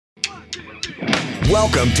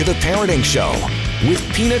Welcome to The Parenting Show with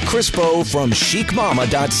Pina Crispo from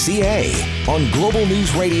chicmama.ca on Global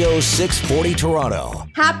News Radio 640 Toronto.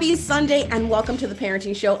 Happy Sunday and welcome to The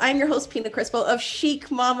Parenting Show. I'm your host, Pina Crispo of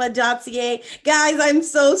chicmama.ca. Guys, I'm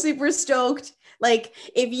so super stoked. Like,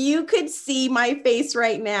 if you could see my face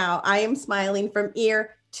right now, I am smiling from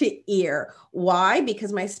ear to ear. Why?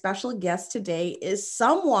 Because my special guest today is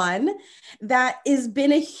someone that has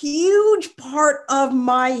been a huge part of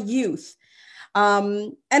my youth.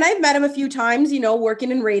 And I've met him a few times, working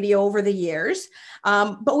in radio over the years,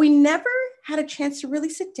 but we never had a chance to really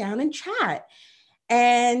sit down and chat.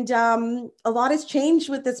 And a lot has changed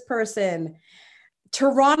with this person.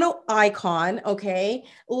 Toronto icon, okay,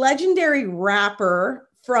 legendary rapper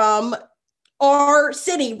from our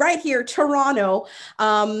city right here, Toronto.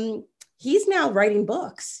 He's now writing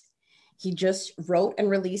books. He just wrote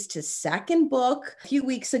and released his second book a few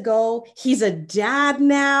weeks ago. He's a dad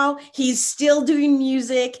now. He's still doing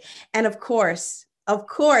music. And of course,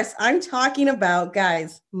 I'm talking about,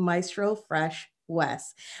 guys, Maestro Fresh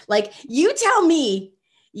Wes. Like, you tell me,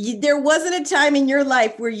 there wasn't a time in your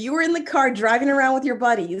life where you were in the car driving around with your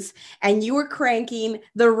buddies and you were cranking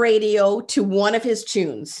the radio to one of his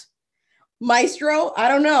tunes. Maestro, I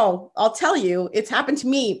don't know. I'll tell you, it's happened to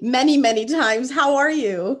me many, many times. How are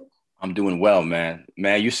you? I'm doing well, man.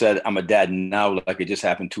 Man, you said I'm a dad now like it just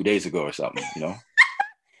happened 2 days ago or something,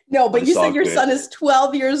 No, but you said your son is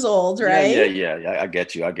 12 years old, right? Yeah. I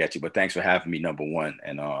get you. But thanks for having me, number one.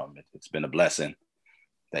 And it's been a blessing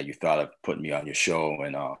that you thought of putting me on your show.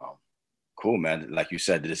 And cool, man. Like you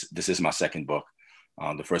said, this is my second book.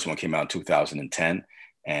 The first one came out in 2010.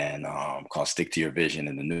 And called Stick to Your Vision,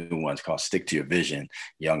 and the new one's called Stick to Your Vision.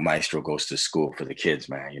 Young Maestro goes to school for the kids,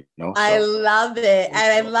 man. So, I love it, and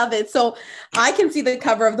I love it. So I can see the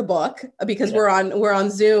cover of the book because we're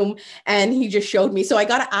on Zoom, and he just showed me. So I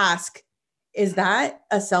got to ask, is that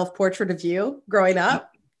a self-portrait of you growing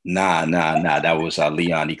up? Nah. That was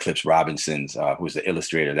Leon Eclipse Robinson's, who's the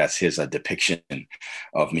illustrator. That's his depiction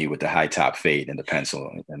of me with the high top fade and the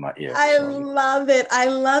pencil in my ear. I love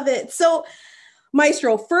it. So,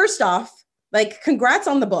 Maestro, first off, congrats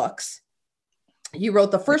on the books. You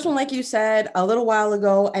wrote the first one, like you said, a little while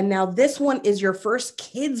ago, and now this one is your first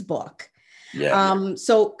kids book. Yeah.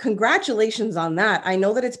 So congratulations on that. I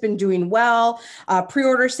know that it's been doing well.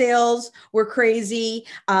 Pre-order sales were crazy.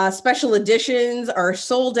 Special editions are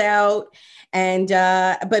sold out. And,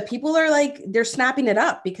 but people are they're snapping it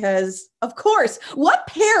up because, of course,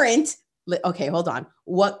 okay, hold on.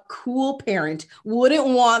 What cool parent wouldn't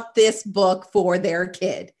want this book for their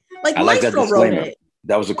kid? I like that disclaimer.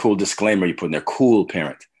 That was a cool disclaimer you put in there. Cool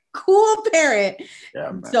parent. Cool parent.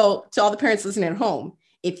 Yeah, man. So to all the parents listening at home,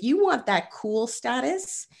 if you want that cool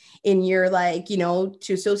status in your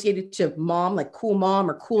to associate it to mom, like cool mom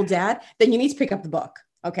or cool dad, then you need to pick up the book.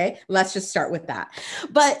 Okay, let's just start with that.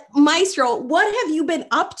 But Maestro, what have you been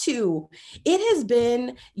up to? It has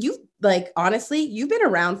been, honestly, you've been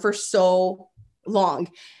around for so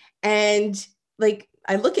long. And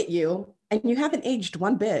I look at you and you haven't aged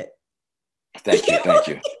one bit. Thank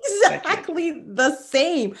you. Exactly the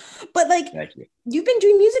same. But Thank you. You've been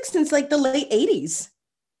doing music since the late 80s.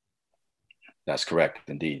 That's correct.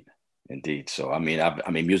 Indeed. So,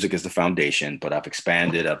 music is the foundation, but I've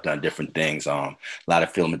expanded. I've done different things. A lot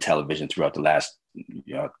of film and television throughout the last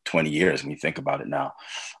 20 years when you think about it now.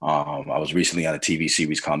 I was recently on a TV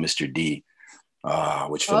series called Mr. D,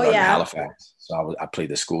 which filmed in Halifax. So I played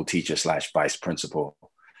the school teacher / vice principal.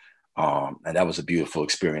 And that was a beautiful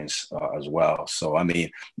experience as well. So,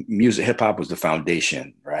 music, hip hop was the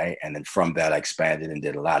foundation, right? And then from that, I expanded and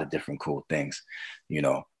did a lot of different cool things,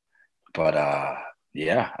 But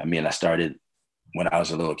I started when I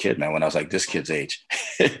was a little kid, man, when I was this kid's age,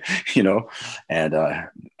 and I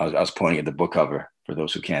was pointing at the book cover for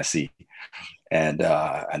those who can't see. And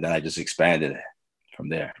then I just expanded it from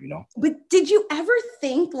there, But did you ever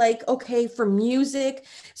think okay, for music,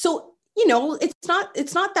 so it's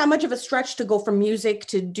not that much of a stretch to go from music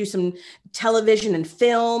to do some television and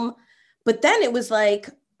film. But then it was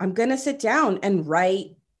I'm going to sit down and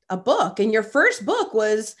write a book. And your first book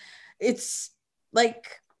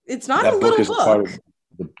it's not a little book.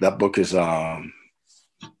 That book is a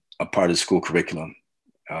part of the school curriculum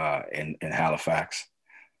in Halifax.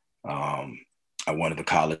 At one of the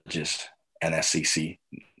colleges, NSCC,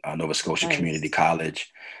 Nova Scotia Nice. Community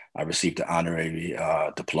College. I received an honorary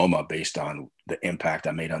diploma based on the impact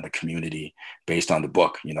I made on the community, based on the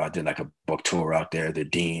book. I did a book tour out there. The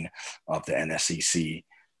dean of the NSCC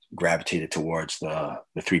gravitated towards the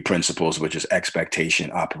three principles, which is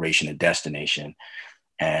expectation, operation, and destination.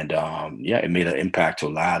 And yeah, it made an impact to a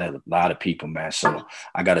lot of people, man. So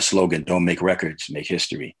I got a slogan: "Don't make records, make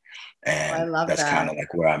history." Oh, I And love that's kind that. of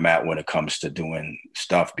like where I'm at when it comes to doing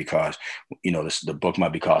stuff, because the book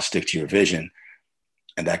might be called "Stick to Your Vision,"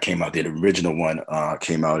 and that came out. The original one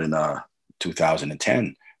came out in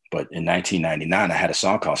 2010. But in 1999, I had a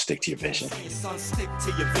song called "Stick to Your Vision." Son, stick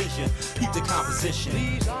to your vision. Keep the composition.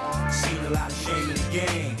 Seen a lot of shame in the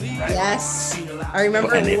game. Right? Yes, I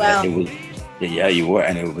remember And it well. it was, yeah, you were,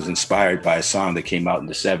 and it was inspired by a song that came out in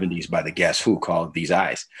the '70s by the Guess Who called "These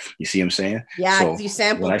Eyes." You see what I'm saying? Yeah, So you when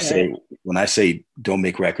sampled I it. say when I say don't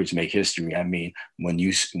make records, make history, I mean when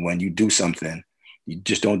you do something, you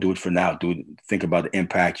just don't do it for now. Think about the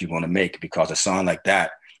impact you're going to make, because a song like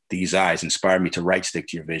that, "These Eyes," inspired me to write "Stick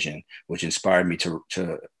to Your Vision," which inspired me to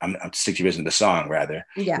I'm "Stick to Your Vision," the song rather,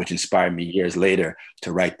 Yeah. which inspired me years later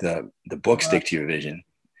to write the book "Stick to Your Vision,"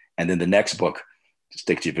 and then the next book,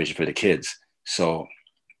 "Stick to Your Vision," for the kids. So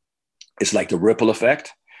it's like the ripple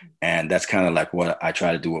effect. And that's kind of like what I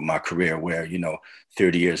try to do with my career, where,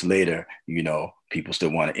 30 years later, people still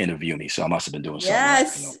want to interview me. So I must have been doing something right.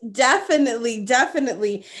 Yes, definitely,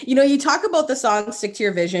 definitely. You talk about the song "Stick to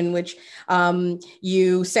Your Vision," which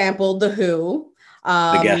you sampled The Who.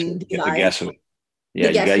 The Guess Who. Yeah,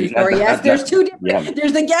 The Guess Who, not, sorry. Yes, there's two different. yeah,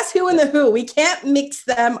 There's the Guess Who and the Who. We can't mix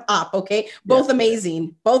them up. Okay, both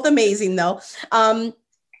amazing. Both amazing though.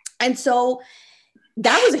 And so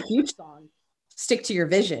that was a huge song. "Stick to Your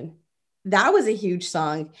Vision." That was a huge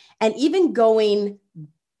song. And even going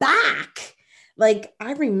back, like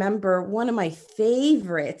I remember one of my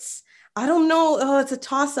favorites. I don't know. Oh, it's a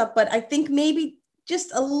toss up, but I think maybe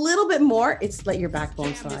just a little bit more. It's "Let Your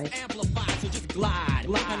Backbone Slide."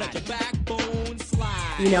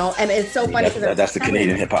 And it's so funny because that's the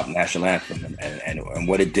Canadian hip hop national anthem, and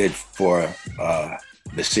what it did for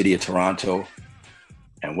the city of Toronto,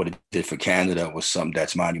 and what it did for Canada was something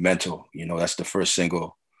that's monumental. That's the first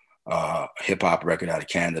single hip hop record out of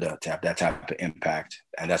Canada to have that type of impact,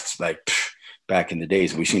 and that's like back in the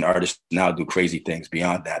days. We've seen artists now do crazy things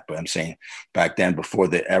beyond that, but I'm saying back then, before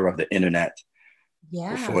the era of the internet,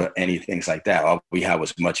 before any things like that, all we had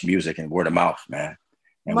was much music and word of mouth, man.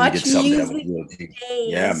 And we did something that was real deep.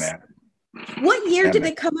 Yeah, man. What year did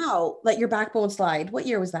it come out? "Let Your Backbone Slide." What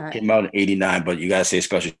year was that? It came out in '89, but you gotta say a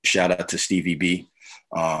special shout out to Stevie B,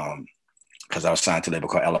 because I was signed to a label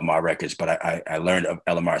called LMR Records, but I learned of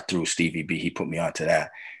LMR through Stevie B. He put me onto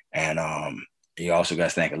that, and you also got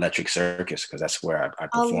to thank Electric Circus, because that's where I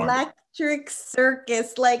performed. Electric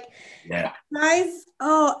Circus, like, yeah, guys.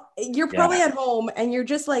 Oh, you're probably at home and you're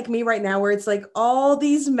just like me right now, where it's like all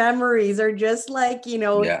these memories are just like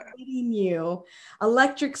hitting you.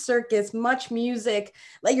 Electric Circus, Much Music,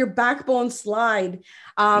 "Let Your Backbone Slide."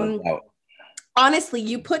 Honestly,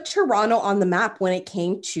 you put Toronto on the map when it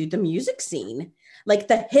came to the music scene, like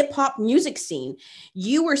the hip hop music scene.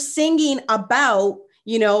 You were singing about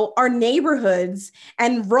our neighborhoods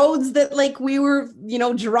and roads that like we were,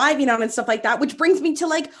 driving on and stuff like that, which brings me to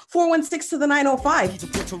like 416 to the 905.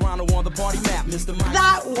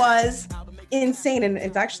 That was insane. And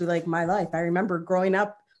it's actually like my life. I remember growing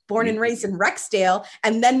up, born and raised in Rexdale,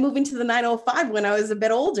 and then moving to the 905 when I was a bit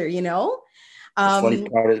older, The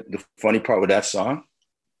funny part with that song,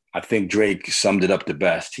 I think Drake summed it up the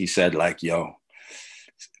best. He said, like,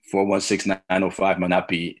 416 905 might not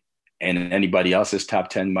be in anybody else's top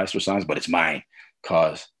 10 Maestro songs, but it's mine,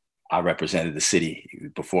 because I represented the city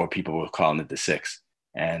before people were calling it the Six.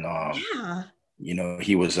 And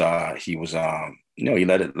he was he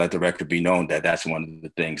let the record be known that that's one of the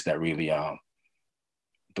things that really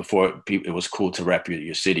before it was cool to rep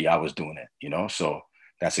your city, I was doing it, so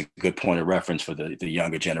that's a good point of reference for the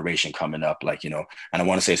younger generation coming up, and I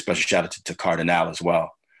want to say a special shout out to Cardinal as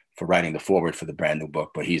well for writing the foreword for the brand new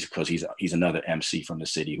book, but he's another MC from the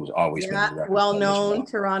city who's always been well-known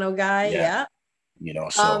Toronto guy. Yeah.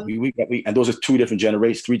 So we and those are three different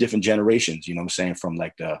generations, I'm saying, from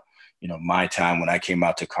like the, my time when I came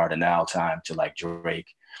out to Cardinal time to like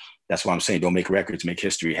Drake. That's why I'm saying don't make records, make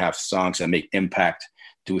history, have songs that make impact,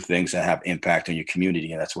 do things that have impact on your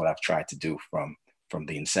community. And that's what I've tried to do from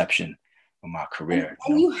the inception of my career.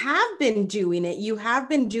 And you have been doing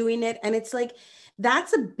it. And it's like,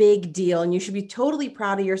 that's a big deal. And you should be totally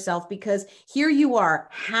proud of yourself, because here you are,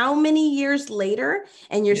 how many years later,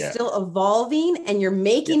 and you're still evolving and you're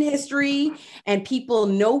making history and people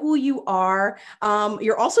know who you are.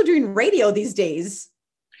 You're also doing radio these days.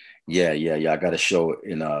 Yeah. I got a show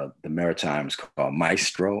in the Maritimes called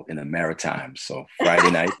Maestro in the Maritimes. So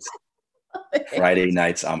Friday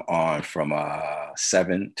nights I'm on from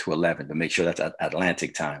 7 to 11, but make sure that's at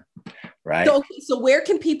Atlantic time, right? So where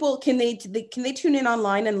can people, can they tune in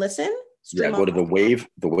online and listen? stream go to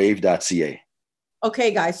thewave.ca.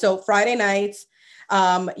 Okay, guys. So Friday nights,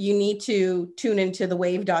 you need to tune into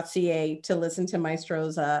thewave.ca to listen to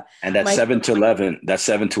Maestro's. And that's 7 to 11. That's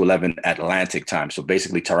 7 to 11 Atlantic time. So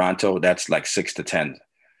basically Toronto, that's like 6 to 10.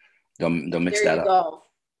 Don't mix that up. Go.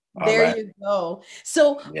 There you go.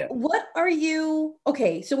 So yeah. what are you,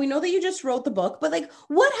 okay, so we know that you just wrote the book, but like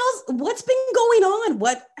what's been going on?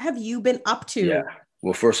 What have you been up to? Yeah.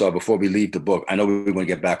 Well, first off, before we leave the book, I know we're going to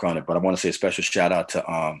get back on it, but I want to say a special shout out to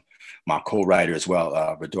my co-writer as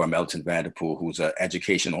well, Rador Melton Vanderpool, who's an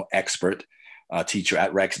educational expert, teacher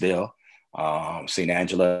at Rexdale, St.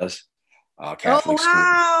 Angela's Catholic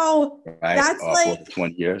School. Right? That's like for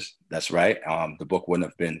 20 years. That's right. The book wouldn't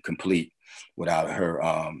have been complete without her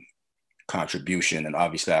contribution. And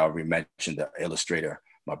obviously, I already mentioned the illustrator,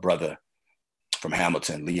 my brother from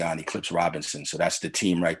Hamilton, Leon Eclipse Robinson. So that's the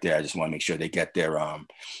team right there. I just want to make sure they get their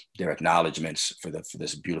acknowledgements for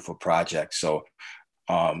this beautiful project. So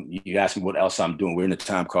you asked me what else I'm doing. We're in a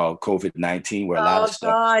time called COVID-19 where a lot of stuff.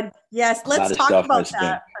 Oh God, yes. Let's talk about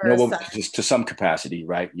that. Just to some capacity,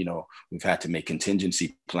 right? You know, we've had to make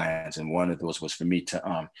contingency plans, and one of those was for me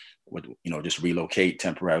to, just relocate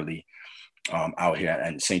temporarily out here.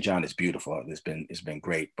 And St. John is beautiful. It's been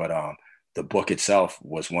great, but the book itself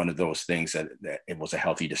was one of those things that it was a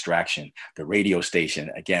healthy distraction. The radio station,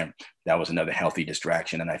 again, that was another healthy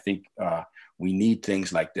distraction. And I think we need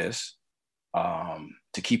things like this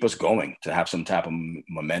to keep us going, to have some type of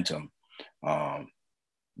momentum,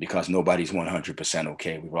 because nobody's 100%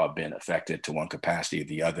 okay. We've all been affected to one capacity or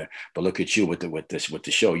the other. But look at you with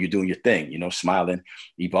the show. You're doing your thing, smiling,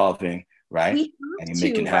 evolving, right? And you're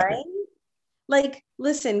making it happen. Right? Like,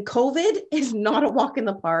 listen, COVID is not a walk in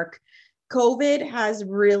the park. COVID has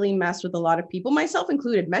really messed with a lot of people, myself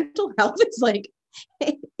included. Mental health is like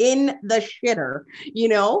in the shitter,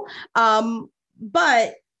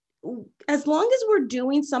 but as long as we're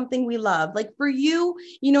doing something we love, like for you,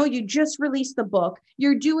 you just released the book,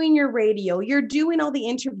 you're doing your radio, you're doing all the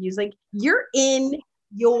interviews, like you're in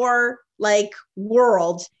your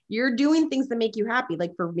world, you're doing things that make you happy.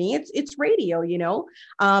 Like for me, it's radio,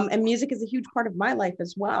 and music is a huge part of my life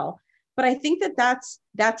as well. But I think that's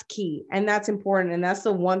key, and that's important, and that's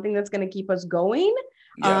the one thing that's going to keep us going.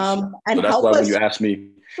 Yes. And so that's help why us when you ask me,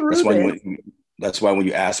 that's why when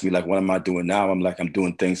you ask me, like, what am I doing now? I'm like, I'm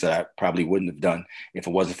doing things that I probably wouldn't have done if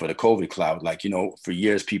it wasn't for the COVID cloud. Like, for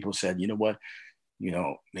years, people said, you know what,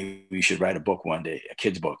 maybe we should write a book one day, a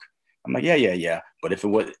kid's book. I'm like, yeah. But if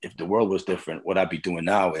the world was different, what I'd be doing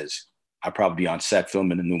now is I'd probably be on set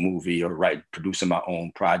filming a new movie or producing my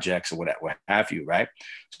own projects or what have you, right?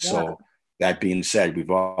 Yeah. So that being said, we've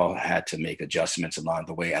all had to make adjustments along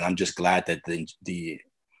the way. And I'm just glad that the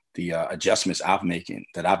adjustments I've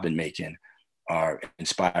been making are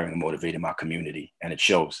inspiring and motivating my community, and it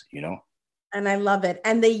shows, And I love it.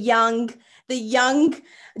 And the young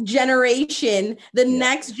generation,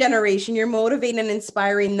 next generation, you're motivating and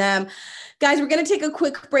inspiring them. Guys, we're going to take a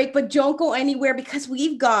quick break, but don't go anywhere because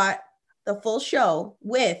we've got the full show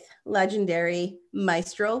with legendary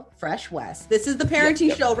Maestro Fresh West. This is the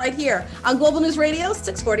Parenting Show right here on Global News Radio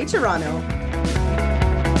 640 Toronto.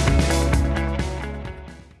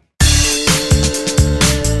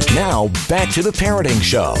 Now back to the Parenting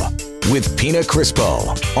Show with Pina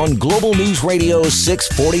Crispo on Global News Radio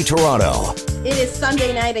 640 Toronto. It is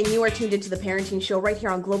Sunday night and you are tuned into the Parenting Show right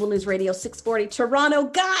here on Global News Radio 640 Toronto.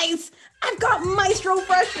 Guys, I've got Maestro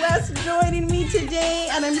Fresh West joining me today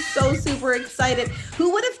and I'm so super excited.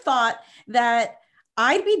 Who would have thought that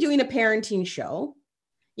I'd be doing a parenting show?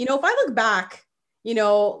 If I look back,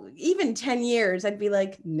 even 10 years, I'd be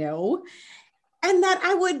like, no. And that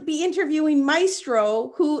I would be interviewing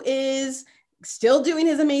Maestro, who is still doing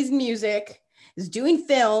his amazing music, is doing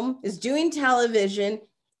film, is doing television,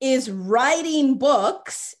 is writing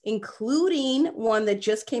books, including one that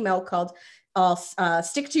just came out called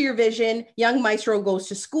Stick to Your Vision, Young Maestro Goes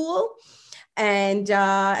to School. And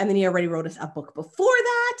then he already wrote a book before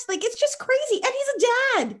that. Like, it's just crazy. And he's a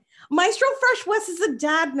dad. Maestro Fresh West is a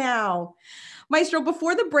dad now. Maestro,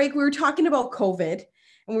 before the break, we were talking about COVID.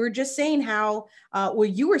 And we were just saying how,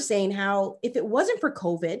 you were saying how if it wasn't for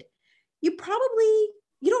COVID, you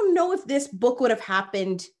don't know if this book would have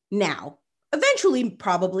happened now. Eventually,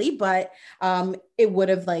 probably, but it would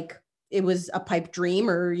have it was a pipe dream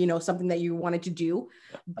or, something that you wanted to do.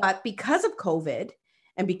 But because of COVID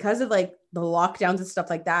and because of the lockdowns and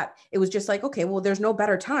stuff like that, it was just like, okay, well, there's no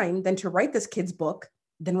better time than to write this kid's book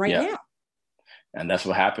than right now. And that's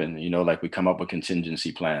what happened. We come up with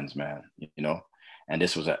contingency plans, man, and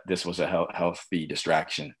this was a healthy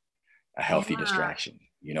distraction, distraction,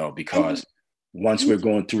 because once we're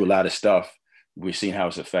going through a lot of stuff, we're seeing how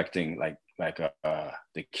it's affecting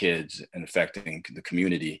the kids and affecting the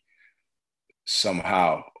community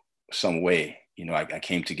somehow, some way. You know, I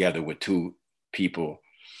came together with two people,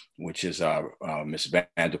 which is Ms.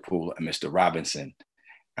 Vanderpool and Mr. Robinson,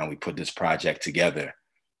 and we put this project together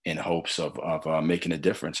in hopes of making a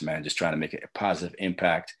difference, man. Just trying to make a positive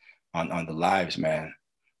impact on the lives, man.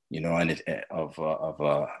 You know, and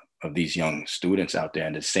of these young students out there.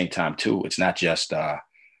 And at the same time, too, it's not just the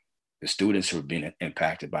students who are being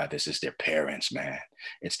impacted by this; it's their parents, man.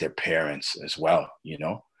 It's their parents as well. You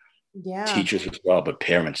know. Yeah. Teachers as well, but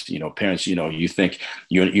parents, you think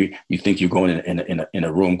you think you're going in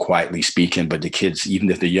a room quietly speaking, but the kids, even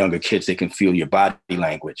if they're younger kids, they can feel your body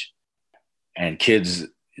language. And kids,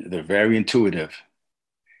 they're very intuitive.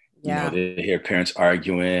 Yeah. You know, they hear parents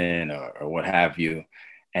arguing or what have you.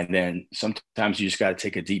 And then sometimes you just got to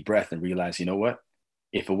take a deep breath and realize, you know what?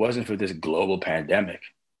 If it wasn't for this global pandemic,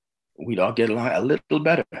 we'd all get along a little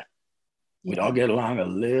better. We'd all get along a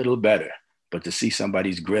little better. But to see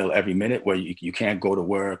somebody's grill every minute where you can't go to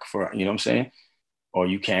work for, you know what I'm saying? Or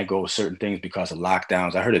you can't go certain things because of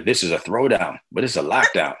lockdowns. I heard that this is a throwdown, but it's a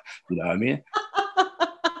lockdown. You know what I mean?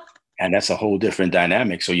 And that's a whole different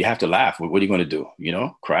dynamic. So you have to laugh. What are you going to do? You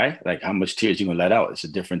know, cry? Like how much tears you going to let out? It's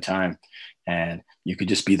a different time. And you could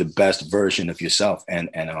just be the best version of yourself. And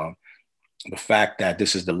the fact that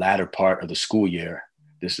this is the latter part of the school year,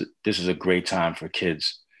 this is a great time for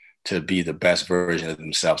kids to be the best version of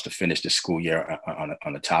themselves, to finish the school year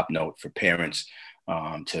on a top note, for parents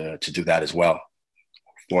to do that as well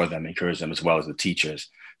for them, encourage them as well as the teachers.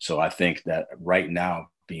 So I think that right now,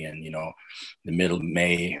 being, you know, the middle of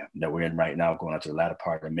May that we're in right now, going on to the latter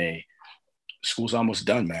part of May, school's almost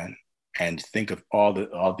done, man. And think of all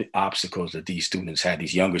the obstacles that these students had,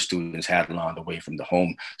 these younger students had along the way, from the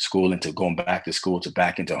home schooling to going back to school to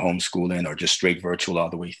back into homeschooling, or just straight virtual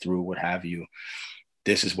all the way through, what have you.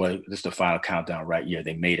 This is the final countdown right here.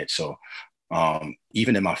 They made it. So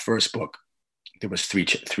even in my first book, there was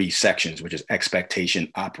three sections, which is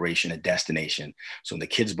expectation, operation, and destination. So in the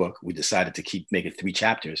kids' book, we decided to make it 3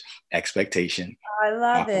 chapters: expectation, I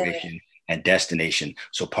love operation, it. and destination.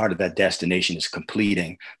 So part of that destination is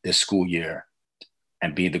completing this school year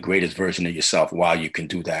and being the greatest version of yourself while you can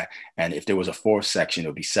do that. And if there was a 4th section, it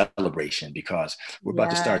would be celebration, because we're about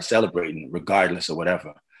to start celebrating regardless of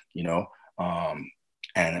whatever, you know.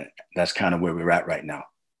 And that's kind of where we're at right now.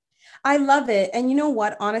 I love it. And you know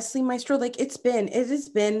what, honestly, Maestro, like it has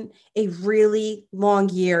been a really long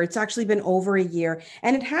year. It's actually been over a year,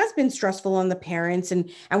 and it has been stressful on the parents.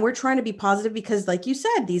 And we're trying to be positive because, like you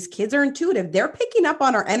said, these kids are intuitive. They're picking up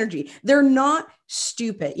on our energy. They're not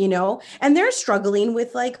stupid, you know, and they're struggling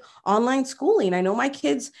with like online schooling. I know my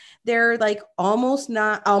kids, they're like almost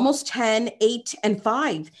 10, 8, and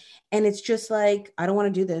 5. And it's just like, I don't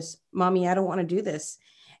want to do this, mommy. I don't want to do this.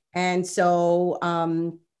 And so,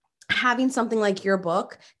 having something like your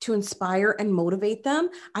book to inspire and motivate them,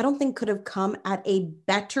 I don't think could have come at a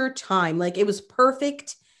better time. Like it was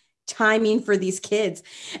perfect timing for these kids.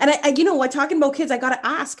 And I you know what, talking about kids, I got to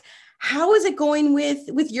ask, how is it going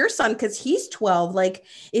with your son? Cause he's 12. Like,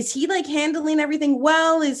 is he like handling everything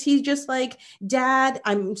well? Is he just like, Dad,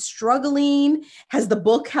 I'm struggling? Has the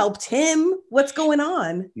book helped him? What's going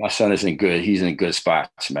on? My son is he's in good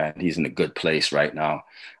spots, man. He's in a good place right now.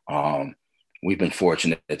 We've been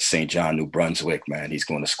fortunate at St. John, New Brunswick, man. He's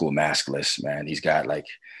going to school maskless, man. He's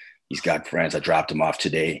got friends. I dropped him off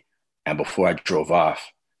today. And before I drove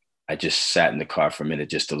off, I just sat in the car for a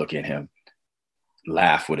minute just to look at him,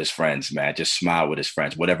 laugh with his friends, man, just smile with his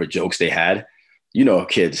friends, whatever jokes they had, you know,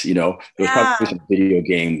 kids, you know, there was probably some video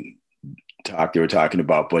game talk they were talking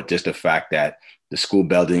about, but just the fact that the school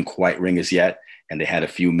bell didn't quite ring as yet. And they had a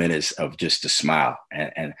few minutes of just a smile.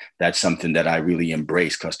 And that's something that I really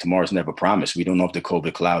embrace, because tomorrow's never promised. We don't know if the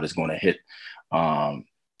COVID cloud is going to hit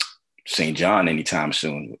St. John anytime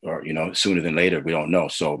soon, or, you know, sooner than later. We don't know.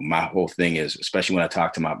 So my whole thing is, especially when I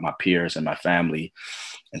talk to my peers and my family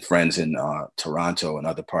and friends in Toronto and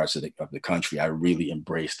other parts of the country, I really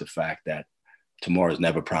embrace the fact that tomorrow's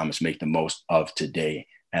never promised. Make the most of today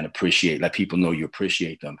and let people know you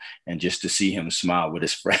appreciate them. And just to see him smile with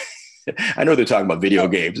his friends. I know they're talking about video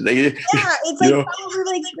games. It's like,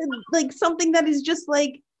 like something that is just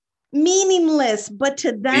like meaningless, but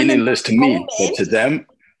to them, meaningless to me, but to them,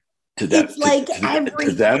 it's like everything.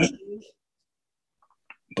 To them.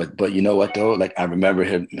 But you know what though? Like I remember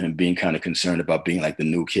him being kind of concerned about being like the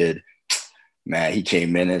new kid. Man, he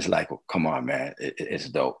came in and it's like, well, come on, man, it's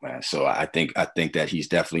dope, man. So I think that he's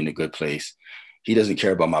definitely in a good place. He doesn't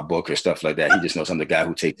care about my book or stuff like that. He just knows I'm the guy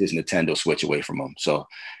who takes his Nintendo Switch away from him. So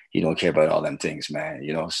he don't care about all them things, man,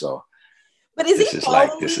 you know? So but is he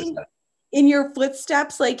following? in your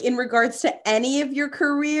footsteps, like in regards to any of your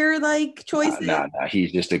career, like choices? Nah.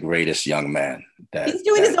 He's just the greatest young man He's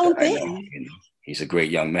doing his own I know. thing. You know, he's a great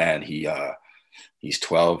young man. He's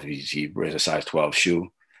 12. He wears a size 12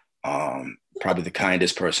 shoe. Probably the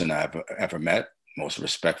kindest person I've ever met. Most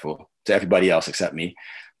respectful to everybody else except me.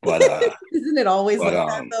 But Isn't it always like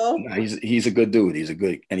that though? nah, he's a good dude. He's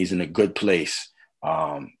in a good place.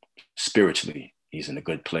 Spiritually, he's in a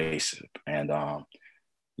good place. And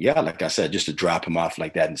yeah, like I said, just to drop him off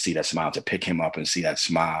like that and see that smile, to pick him up and see that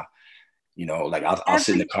smile, you know, like I'll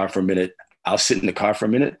sit in the car for a minute. I'll sit in the car for a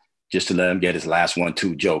minute just to let him get his last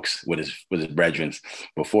 1-2 jokes with his brethren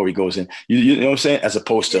before he goes in. You know what I'm saying? As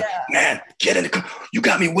opposed to, man, get in the car. You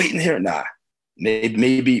got me waiting here. Nah,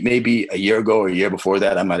 maybe a year ago or a year before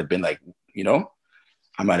that, I might have been like, you know,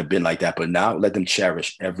 I might have been like that. But now let them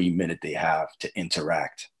cherish every minute they have to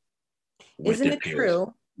interact with Isn't their it peers.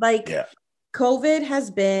 true? Like, Yeah. COVID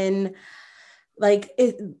has been like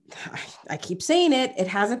it. I keep saying it. It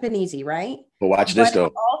hasn't been easy, right? But watch this though.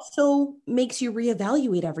 It also makes you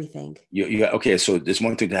reevaluate everything. Okay, so there's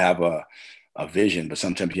one thing to have a vision, but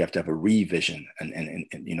sometimes you have to have a revision, and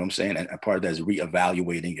you know what I'm saying. And a part of that is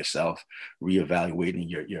reevaluating yourself, reevaluating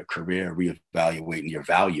your career, reevaluating your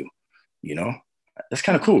value. You know, that's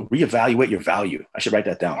kind of cool. Reevaluate your value. I should write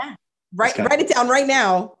that down. Yeah. Write it down right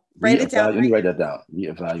now. Write it down. Let me write that down.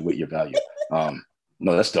 Reevaluate your value.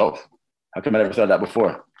 No, that's dope. How come I never thought of that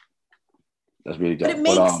before? That's really dope. But it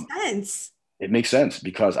makes sense. It makes sense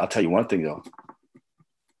because I'll tell you one thing though.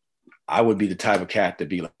 I would be the type of cat to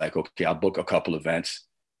be like, okay, I'll book a couple events,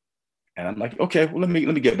 and I'm like, okay, well, let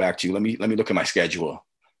me get back to you. Let me look at my schedule.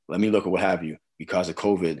 Let me look at what have you. Because of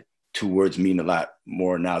COVID, 2 words mean a lot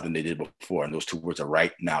more now than they did before, and those 2 words are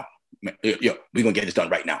right now. Yeah, we're gonna get this done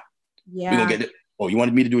right now. Yeah, we're gonna get it. Oh, you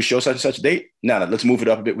wanted me to do a show such and such a date? No, let's move it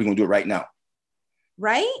up a bit. We're gonna do it right now.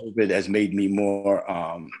 Right. COVID has made me more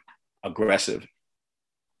aggressive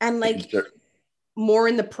and like more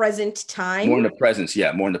in the present time. More in the presence,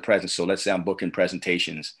 yeah, more in the presence. So let's say I'm booking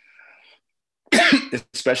presentations,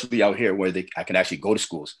 especially out here where I can actually go to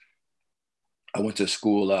schools. I went to a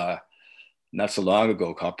school not so long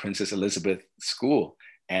ago called Princess Elizabeth School.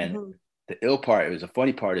 And the ill part, the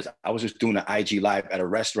funny part is I was just doing an IG live at a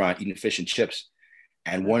restaurant eating fish and chips.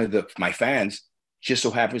 And one of my fans just so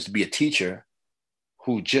happens to be a teacher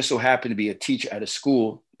who just so happened to be a teacher at a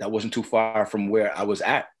school that wasn't too far from where I was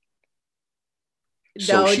at.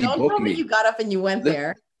 So don't tell me you got up and you went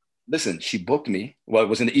there. Listen, she booked me. Well, it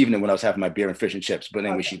was in the evening when I was having my beer and fish and chips. But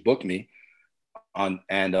anyway, she booked me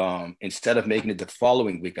instead of making it the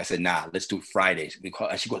following week, I said, nah, let's do Fridays.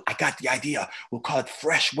 She goes, I got the idea. We'll call it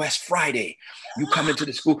Fresh West Friday. You come into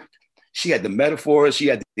the school. She had the metaphors. She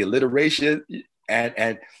had the alliteration.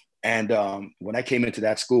 And when I came into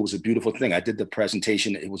that school, it was a beautiful thing. I did the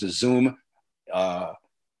presentation. It was a Zoom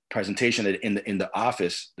presentation in the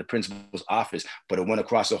office, the principal's office, but it went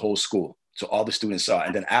across the whole school. So all the students saw it.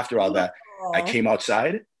 And then after all that, I came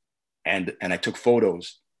outside and I took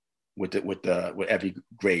photos with every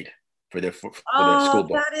grade for their school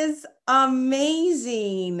book. That is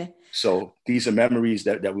amazing. So these are memories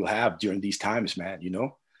that we'll have during these times, man, you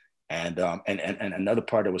know? And another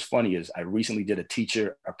part that was funny is I recently did a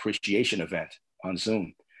teacher appreciation event on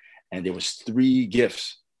Zoom, and there was 3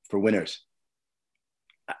 gifts for winners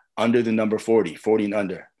under the number 40 and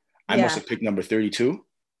under. I must have picked number 32.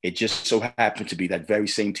 It just so happened to be that very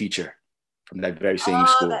same teacher from that very same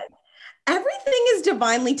school. Everything is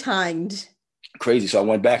divinely timed. Crazy. So I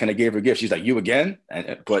went back and I gave her a gift. She's like, you again?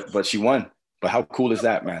 But she won. But how cool is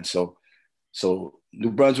that, man? So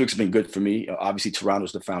New Brunswick's been good for me. Obviously,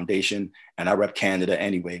 Toronto's the foundation, and I rep Canada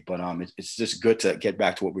anyway. But it's just good to get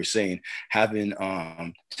back to what we're saying, having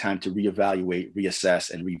time to reevaluate,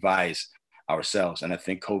 reassess, and revise ourselves. And I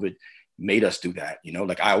think COVID made us do that. You know,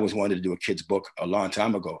 like I always wanted to do a kid's book a long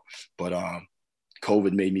time ago, but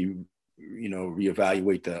COVID made me, you know,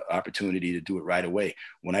 reevaluate the opportunity to do it right away.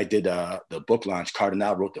 When I did the book launch,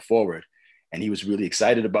 Cardinal wrote the foreword. And he was really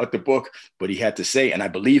excited about the book, but he had to say, and I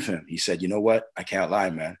believe him. He said, you know what? I can't lie,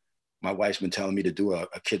 man. My wife's been telling me to do a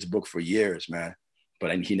kid's book for years, man.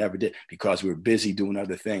 But he never did because we were busy doing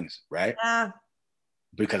other things, right? Yeah.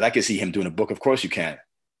 Because I can see him doing a book. Of course you can.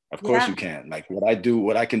 Of course you can. Like what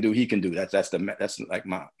I can do, he can do. That's like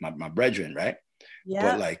my brethren, right? Yeah.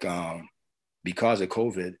 But like because of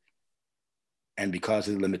COVID and because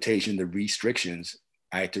of the limitation, the restrictions,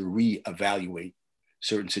 I had to reevaluate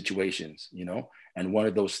certain situations, you know? And one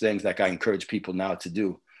of those things that I encourage people now to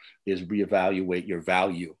do is reevaluate your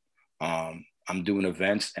value. I'm doing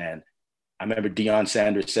events, and I remember Deion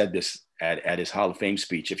Sanders said this at his Hall of Fame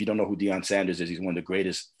speech. If you don't know who Deion Sanders is, he's one of the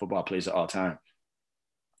greatest football players of all time.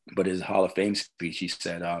 But his Hall of Fame speech, he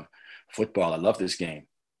said, football, I love this game.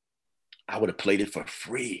 I would have played it for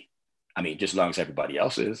free. I mean, just as long as everybody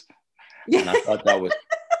else is. And I thought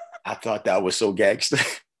that was so gangster.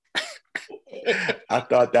 I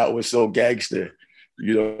thought that was so gangster.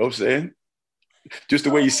 You know what I'm saying? Just the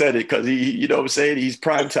way you said it, because he, you know what I'm saying? He's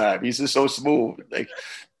prime time. He's just so smooth. Like,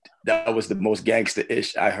 that was the most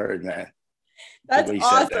gangster-ish I heard, man. That's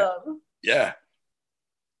awesome. Yeah.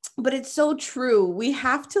 But it's so true. We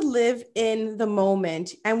have to live in the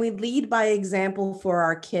moment, and we lead by example for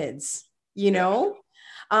our kids, you know?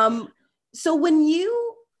 So when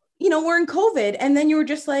you know, we're in COVID, and then you were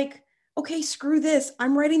just like, okay, screw this.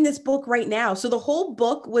 I'm writing this book right now. So the whole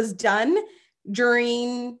book was done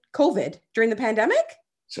during COVID, during the pandemic?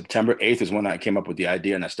 September 8th is when I came up with the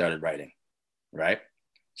idea and I started writing, right?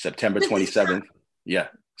 September 27th. Yeah.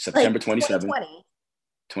 September 27th.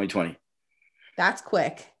 2020. That's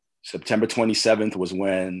quick. September 27th was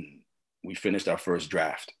when we finished our first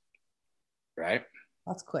draft, right?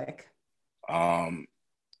 That's quick.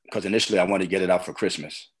 Because initially I wanted to get it out for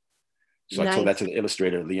Christmas. So I told that to the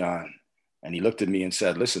illustrator, Leon, and he looked at me and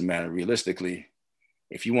said, listen, man, realistically,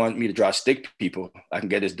 if you want me to draw stick people, I can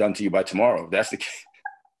get this done to you by tomorrow. If that's the case.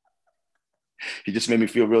 He just made me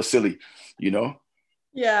feel real silly, you know?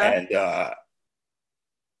 Yeah. And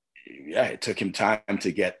it took him time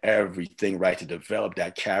to get everything right, to develop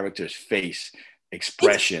that character's face,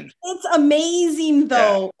 expression. It's amazing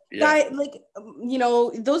though. Yeah. Like, you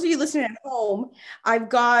know, those of you listening at home, I've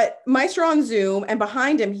got Maestro on Zoom, and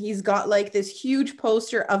behind him, he's got like this huge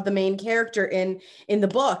poster of the main character in the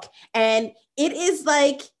book. And it is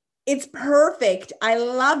like, it's perfect. I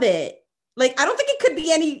love it. Like, I don't think it could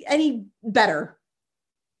be any better,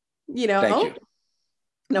 you know? Thank you.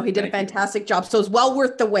 No, he did a fantastic job. So it's well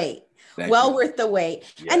worth the wait. Worth the wait.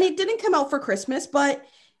 Yeah. And it didn't come out for Christmas, but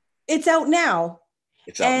it's out now.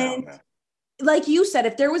 It's out now, man. Like you said,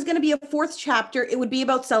 if there was going to be a fourth chapter, it would be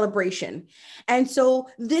about celebration. And so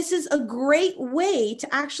this is a great way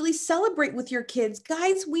to actually celebrate with your kids.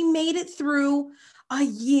 Guys, we made it through a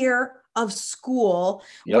year of school,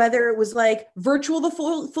 whether it was like virtual the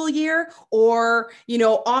full year or, you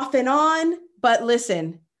know, off and on. But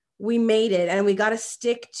listen, we made it, and we got to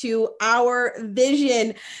stick to our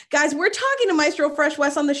vision. Guys, we're talking to Maestro Fresh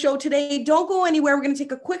Wes on the show today. Don't go anywhere. We're going to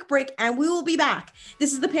take a quick break, and we will be back.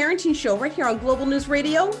 This is The Parenting Show right here on Global News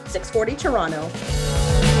Radio, 640 Toronto.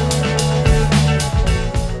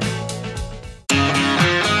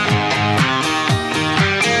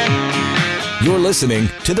 You're listening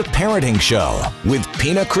to The Parenting Show with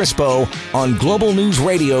Pina Crispo on Global News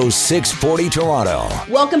Radio 640 Toronto.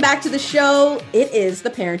 Welcome back to the show. It is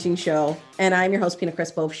The Parenting Show, and I'm your host, Pina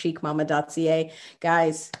Crispo of chicmama.ca.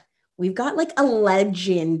 Guys, we've got like a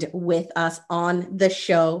legend with us on the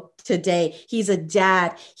show today. He's a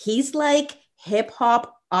dad. He's like hip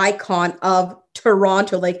hop icon of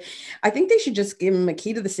Toronto. Like, I think they should just give him a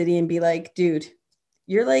key to the city and be like, dude,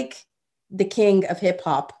 you're like the king of hip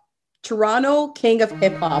hop. Toronto king of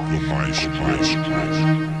hip hop.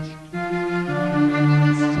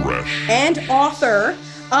 And author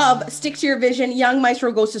of Stick to Your Vision, Young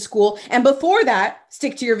Maestro Goes to School. And before that,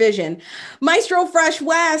 Stick to Your Vision. Maestro Fresh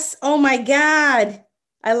Wes. Oh my God.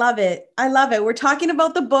 I love it. I love it. We're talking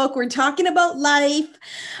about the book. We're talking about life.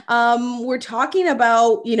 We're talking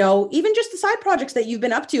about, you know, even just the side projects that you've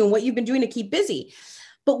been up to and what you've been doing to keep busy.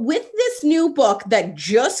 But with this new book that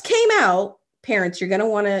just came out, parents, you're going to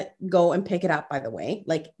want to go and pick it up, by the way,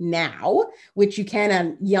 like now, which you can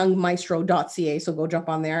on youngmaestro.ca. So go jump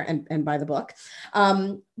on there and buy the book.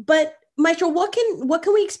 But Maestro, what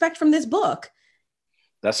can we expect from this book?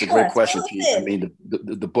 That's a great question, Pete. I mean,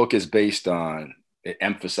 the book is based on, it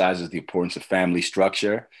emphasizes the importance of family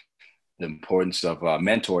structure, the importance of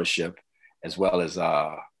mentorship, as well as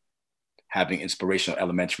having inspirational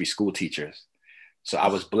elementary school teachers. So I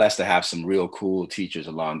was blessed to have some real cool teachers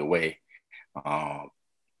along the way.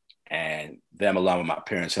 And them along with my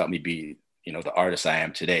parents helped me be, you know, the artist I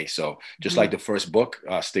am today. So just like the first book,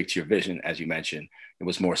 Stick to Your Vision, as you mentioned, it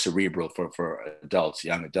was more cerebral for adults,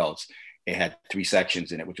 young adults. It had 3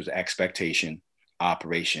 sections in it, which was expectation,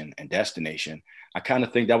 operation, and destination. I kind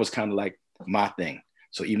of think that was kind of like my thing.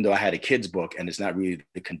 So even though I had a kid's book and it's not really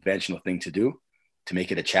the conventional thing to do, to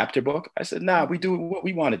make it a chapter book, I said, nah, we do what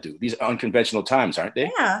we want to do. These are unconventional times, aren't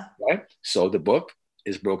they? Yeah. Right. So the book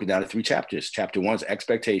is broken down to 3 chapters. Chapter 1 is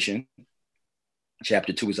expectation.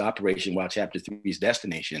 Chapter 2 is operation, while chapter 3 is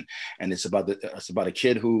destination. And it's about a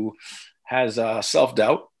kid who has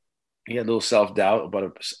self-doubt. He had a little self-doubt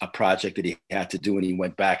about a project that he had to do, and he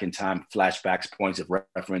went back in time, flashbacks, points of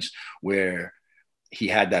reference where he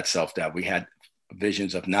had that self-doubt. We had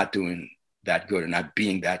visions of not doing that good or not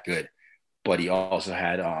being that good, but he also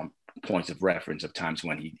had points of reference of times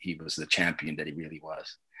when he was the champion that he really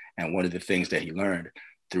was. And one of the things that he learned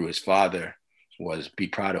through his father was be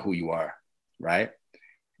proud of who you are, right?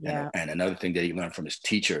 Yeah. And another thing that he learned from his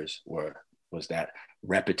teachers was that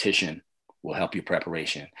repetition will help your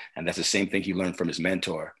preparation. And that's the same thing he learned from his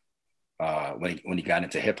mentor when he got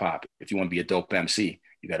into hip hop. If you want to be a dope MC,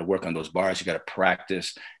 you got to work on those bars, you got to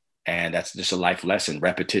practice. And that's just a life lesson.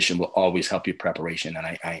 Repetition will always help your preparation. And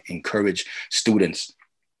I encourage students,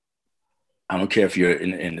 I don't care if you're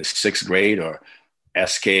in the 6th grade or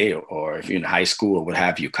SK, or if you're in high school or what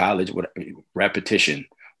have you, college, repetition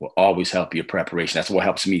will always help your preparation. That's what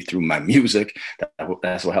helps me through my music.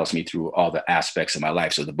 That's what helps me through all the aspects of my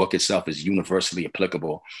life. So the book itself is universally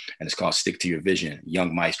applicable, and it's called Stick to Your Vision.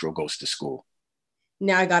 Young Maestro Goes to School.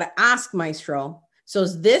 Now I got to ask, Maestro, so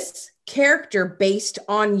is this character based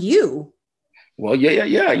on you? Well,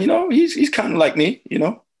 yeah. You know, he's kind of like me, you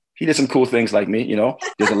know. He did some cool things like me, you know.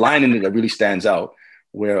 There's a line in it that really stands out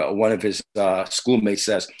where one of his schoolmates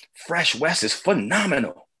says, "Fresh West is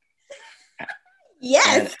phenomenal."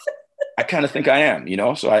 Yes. And I kind of think I am, you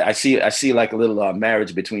know. So I see like a little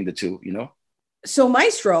marriage between the two, you know. So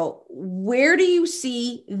Maestro, where do you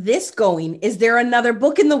see this going? Is there another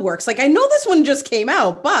book in the works? Like, I know this one just came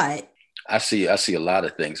out, but I see a lot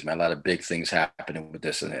of things, man, a lot of big things happening with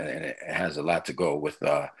this, and it has a lot to go with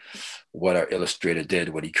what our illustrator did,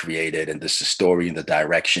 what he created, and this the story and the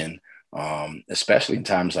direction, especially in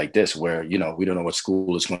times like this where, you know, we don't know what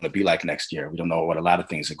school is going to be like next year. We don't know what a lot of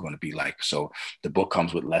things are going to be like. So the book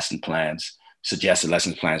comes with lesson plans, suggested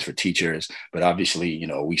lesson plans for teachers, but obviously, you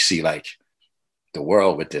know, we see like the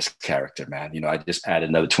world with this character, man. You know, I just added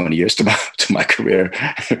another 20 years to my career.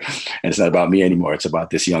 And it's not about me anymore. It's about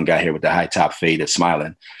this young guy here with the high top fade that's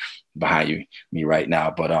smiling behind me right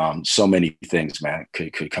now. But so many things, man,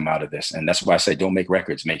 could come out of this. And that's why I say, don't make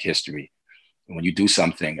records, make history. And when you do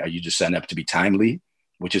something, are you just setting up to be timely,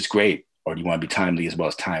 which is great, or do you want to be timely as well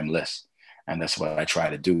as timeless? And that's what I try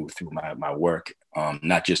to do through my work,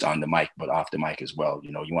 not just on the mic, but off the mic as well.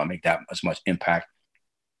 You know, you want to make that as much impact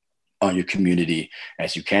on your community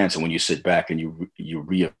as you can. So when you sit back and you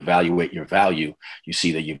reevaluate your value, you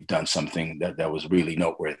see that you've done something that was really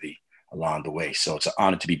noteworthy along the way. So it's an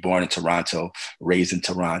honor to be born in Toronto, raised in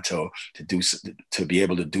Toronto, to be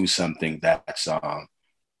able to do something that's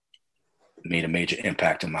made a major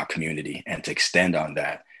impact on my community, and to extend on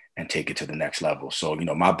that and take it to the next level. So, you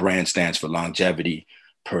know, my brand stands for longevity,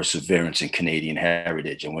 perseverance, and Canadian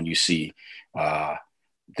heritage. And when you see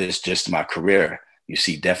this, just my career, you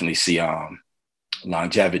definitely see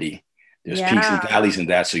longevity. There's peaks and valleys in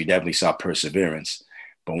that. So you definitely saw perseverance.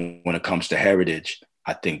 But when it comes to heritage,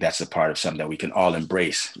 I think that's a part of something that we can all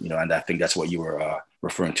embrace, you know, and I think that's what you were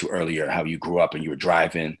referring to earlier, how you grew up and you were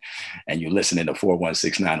driving and you're listening to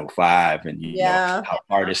 416905, and you know how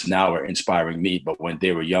artists now are inspiring me. But when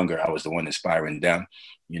they were younger, I was the one inspiring them,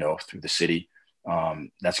 you know, through the city.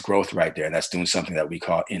 That's growth right there. And that's doing something that we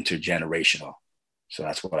call intergenerational. So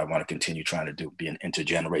that's what I want to continue trying to do, be an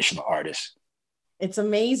intergenerational artist. It's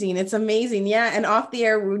amazing. It's amazing. Yeah. And off the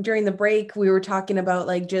air during the break, we were talking about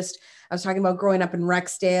I was talking about growing up in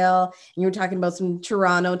Rexdale, and you were talking about some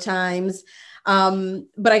Toronto times.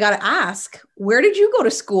 But I got to ask, where did you go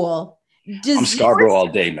to school? I'm Scarborough all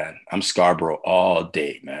day, man. I'm Scarborough all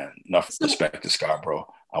day, man. Enough respect to Scarborough.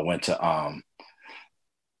 I went to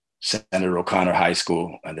Senator O'Connor High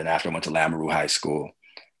School, and then after I went to Lamoureux High School.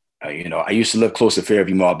 You know, I used to live close to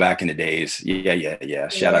Fairview Mall back in the days. Yeah.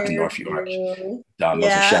 Shout out to Northview Arch, Don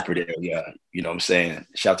Shepherd area. You know what I'm saying?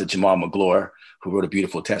 Shout out to Jamal McGlure, who wrote a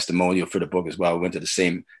beautiful testimonial for the book as well. We went to the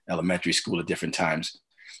same elementary school at different times.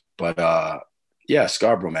 But yeah,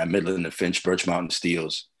 Scarborough, man, Midland and Finch, Birch Mountain,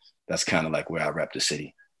 Steeles. That's kind of like where I rep the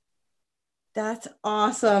city. That's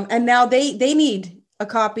awesome. And now they need a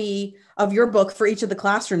copy of your book for each of the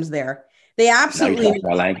classrooms there. They absolutely need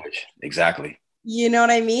my language. Exactly. You know what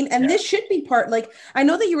I mean? And this should be part, I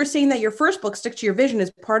know that you were saying that your first book, Stick to Your Vision, is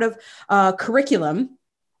part of curriculum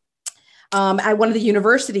at one of the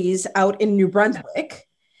universities out in New Brunswick.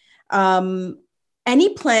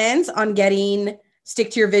 Any plans on getting Stick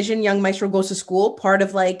to Your Vision, Young Maestro Goes to School, part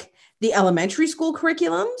of the elementary school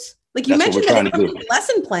curriculums? Like you mentioned that it's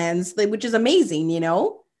lesson plans, which is amazing, you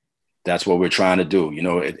know? That's what we're trying to do. You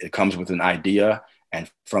know, it comes with an idea, and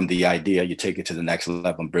from the idea, you take it to the next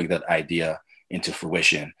level and bring that idea into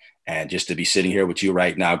fruition. And just to be sitting here with you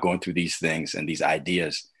right now, going through these things and these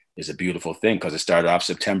ideas is a beautiful thing, because it started off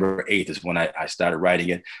September 8th is when I started writing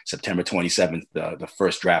it. September 27th, the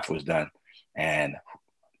first draft was done. And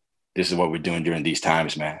this is what we're doing during these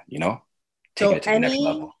times, man, you know, taking it to the next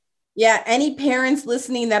level. Yeah, any parents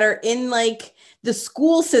listening that are in like the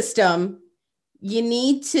school system, you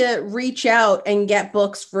need to reach out and get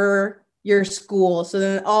books for your school so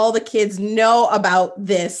then all the kids know about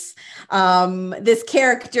this. This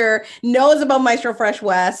character knows about Maestro Fresh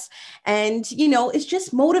West, and it's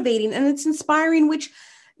just motivating and it's inspiring, which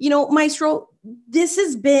Maestro, this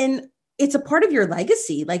has been, it's a part of your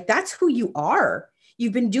legacy. Like, that's who you are.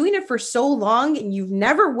 You've been doing it for so long and you've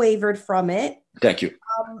never wavered from it. Thank you.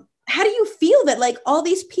 How do you feel that like all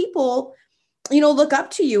these people, look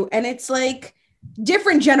up to you, and it's like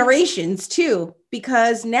different generations too,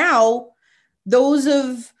 because now those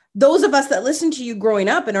of us that listen to you growing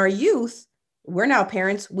up in our youth, we're now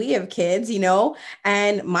parents, we have kids,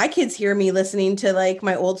 and my kids hear me listening to like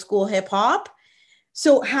my old school hip hop.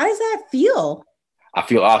 So how does that feel? I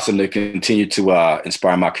feel awesome to continue to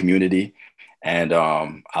inspire my community. And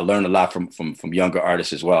I learn a lot from younger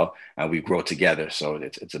artists as well, and we grow together. So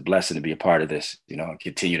it's a blessing to be a part of this, and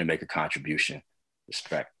continue to make a contribution.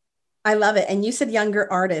 Respect. I love it. And you said younger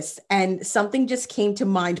artists, and something just came to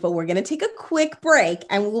mind, but we're going to take a quick break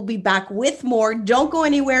and we'll be back with more. Don't go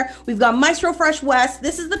anywhere. We've got Maestro Fresh West.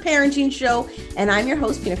 This is the Parenting Show, and I'm your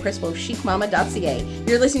host, Pina Crispo of chicmama.ca.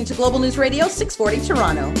 You're listening to Global News Radio 640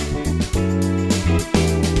 Toronto.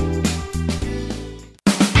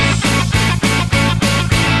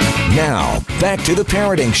 Now, back to the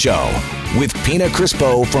Parenting Show with Pina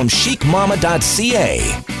Crispo from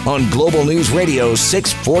chicmama.ca on Global News Radio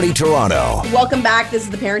 640 Toronto. Welcome back. This is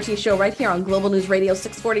the Parenting Show right here on Global News Radio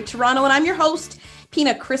 640 Toronto, and I'm your host,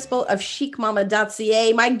 Pina Crispo of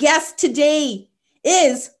chicmama.ca. My guest today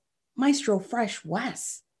is Maestro Fresh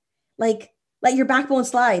West. Like, let your backbone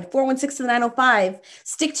slide. 416 to the 905.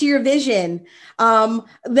 Stick to your vision. Now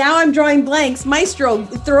I'm drawing blanks. Maestro,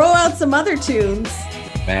 throw out some other tunes.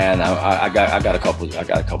 Man, I got a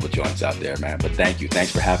couple joints out there, man. But thank you.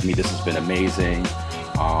 Thanks for having me. This has been amazing.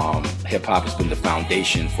 Hip hop has been the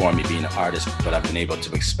foundation for me being an artist, but I've been able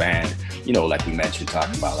to expand, like we mentioned,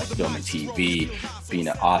 talking about like film and TV, being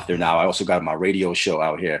an author. Now I also got my radio show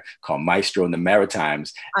out here called Maestro in the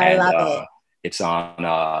Maritimes. I love it. It's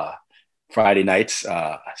on Friday nights,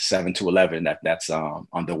 7 to 11. That's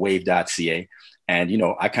on the wave.ca. And,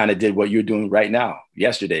 I kind of did what you're doing right now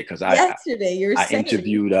yesterday, because I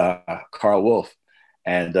interviewed Carl Wolf,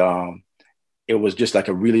 and it was just like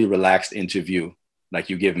a really relaxed interview, like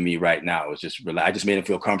you're giving me right now. It was just I just made him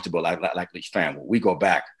feel comfortable, like fam, we go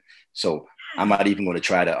back. So I'm not even going to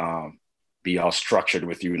try to be all structured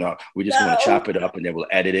with you. We're just going to chop it up, and then we'll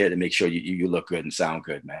edit it and make sure you look good and sound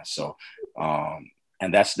good, man. So,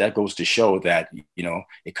 and that goes to show that,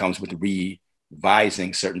 it comes with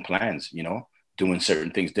revising certain plans, doing certain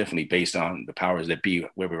things differently based on the powers that be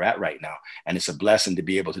where we're at right now. And it's a blessing to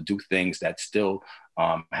be able to do things that still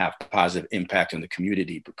have positive impact on the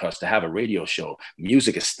community, because to have a radio show,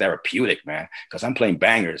 music is therapeutic, man, because I'm playing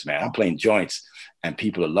bangers, man. I'm playing joints and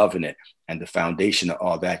people are loving it. And the foundation of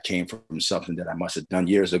all that came from something that I must have done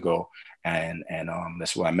years ago. And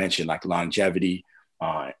that's why I mentioned like longevity,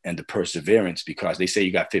 and the perseverance, because they say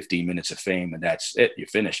you got 15 minutes of fame and that's it, you're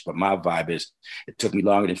finished. But my vibe is it took me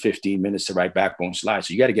longer than 15 minutes to write Backbone Slide.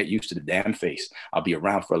 So you got to get used to the damn face. I'll be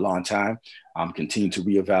around for a long time. I'm continuing to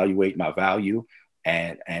reevaluate my value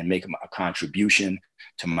and make a contribution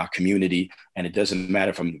to my community. And it doesn't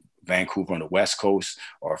matter from Vancouver on the West Coast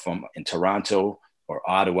or from in Toronto or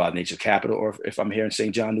Ottawa, nature capital, or if I'm here in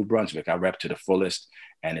St. John, New Brunswick. I rep to the fullest.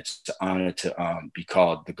 And it's an honor to be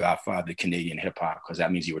called the Godfather of Canadian hip hop, because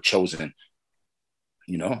that means you were chosen,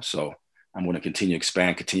 So I'm going to continue to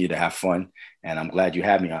expand, continue to have fun. And I'm glad you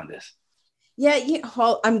had me on this. Yeah,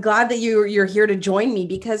 well, I'm glad that you're here to join me,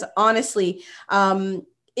 because honestly,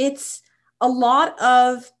 it's a lot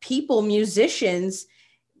of people, musicians,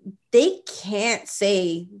 they can't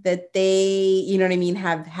say that they,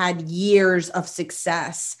 have had years of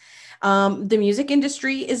success. The music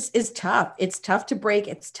industry is tough. It's tough to break.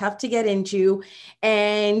 It's tough to get into,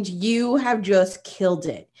 and you have just killed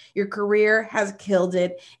it. Your career has killed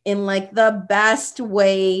it in like the best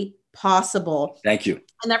way possible. Thank you.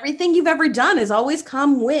 And everything you've ever done has always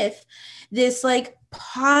come with this like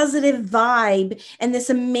positive vibe and this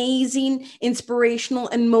amazing inspirational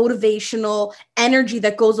and motivational energy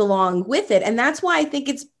that goes along with it. And that's why I think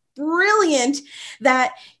it's brilliant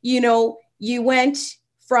that, you went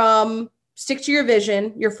from Stick to Your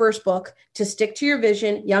Vision, your first book, to Stick to Your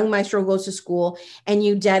Vision, Young Maestro Goes to School, and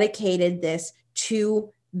you dedicated this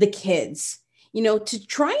to the kids, to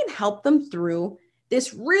try and help them through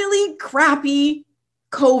this really crappy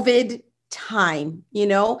COVID time,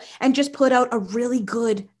 and just put out a really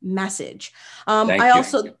good message.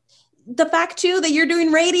 the fact too that you're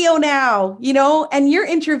doing radio now, you know, and you're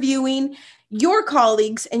interviewing your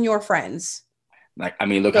colleagues and your friends. Like, I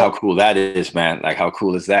mean, look how cool that is, man. Like, how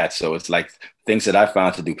cool is that? So it's like things that I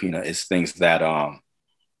found to do, Pina, is things that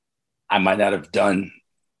I might not have done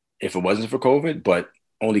if it wasn't for COVID, but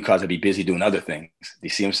only because I'd be busy doing other things. Do you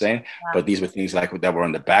see what I'm saying? Yeah. But these were things like that were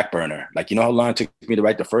on the back burner. Like, you know how long it took me to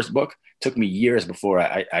write the first book? It took me years before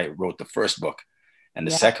I wrote the first book. And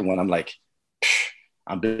the second one, I'm like,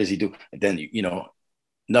 I'm busy doing, and then, you know,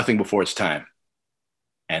 nothing before it's time.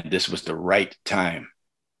 And this was the right time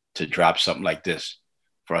to drop something like this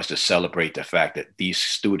for us to celebrate the fact that these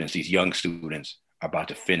students, these young students, are about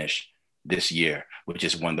to finish this year, which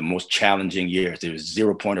is one of the most challenging years. There's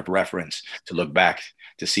 0 point of reference to look back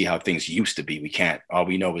to see how things used to be. We can't. All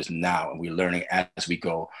we know is now, and we're learning as we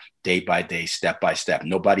go, day by day, step by step.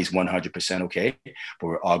 Nobody's 100% okay, but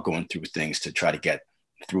we're all going through things to try to get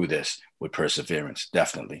through this with perseverance.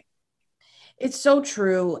 Definitely. It's so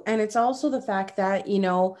true. And it's also the fact that, you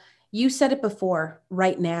know, you said it before,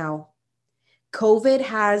 right now, COVID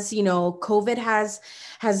has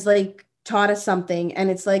like taught us something,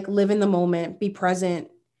 and it's like, live in the moment, be present,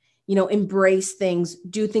 you know, embrace things,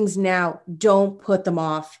 do things now, don't put them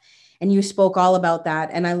off. And you spoke all about that.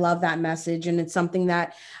 And I love that message. And it's something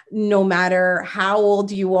that no matter how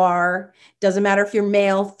old you are, doesn't matter if you're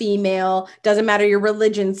male, female, doesn't matter your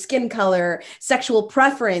religion, skin color, sexual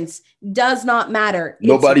preference, does not matter.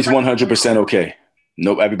 Nobody's 100% okay.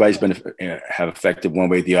 No, everybody's been have affected one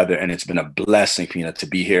way or the other. And it's been a blessing, Pina, to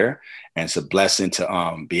be here. And it's a blessing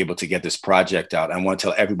to be able to get this project out. I want to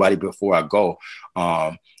tell everybody before I go,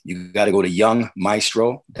 you got to go to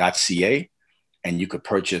youngmaestro.ca. And you could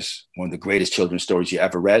purchase one of the greatest children's stories you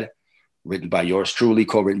ever read, written by yours truly,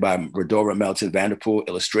 co-written by Redora Melton Vanderpool,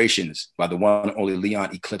 illustrations by the one and only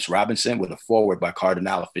Leon Eclipse Robinson, with a foreword by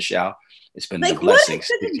Cardinal Official. It's been a blessing. What?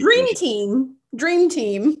 Dream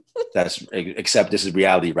team. That's, except this is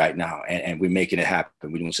reality right now, and we're making it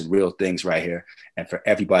happen. We're doing some real things right here, and for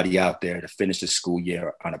everybody out there to finish the school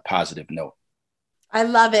year on a positive note. I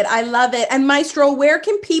love it. And Maestro, where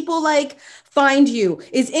can people find you?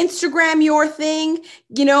 Is Instagram your thing?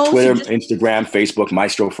 You know, Twitter, Instagram, Facebook,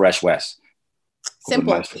 Maestro Fresh West.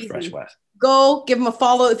 Simple. Maestro Fresh West. Go give them a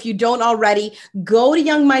follow if you don't already. Go to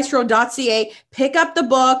youngmaestro.ca, pick up the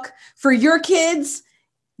book for your kids,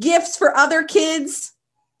 gifts for other kids,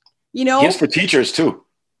 you know. Gifts for teachers too.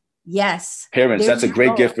 Yes. Parents, that's a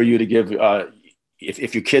great gift for you to give.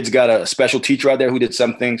 If your kid's got a special teacher out there who did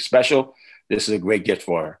something special, this is a great gift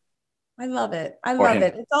for her. I love it.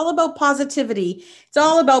 It's all about positivity. It's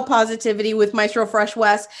all about positivity with Maestro Fresh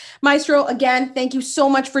West. Maestro, again, thank you so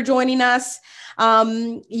much for joining us.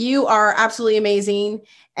 You are absolutely amazing.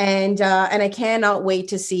 And I cannot wait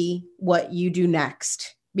to see what you do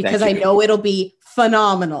next, because I know it'll be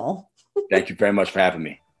phenomenal. Thank you very much for having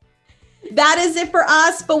me. That is it for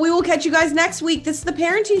us, but we will catch you guys next week. This is The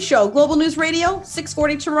Parenting Show, Global News Radio,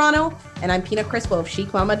 640 Toronto, and I'm Pina Crispo of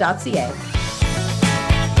chicmama.ca.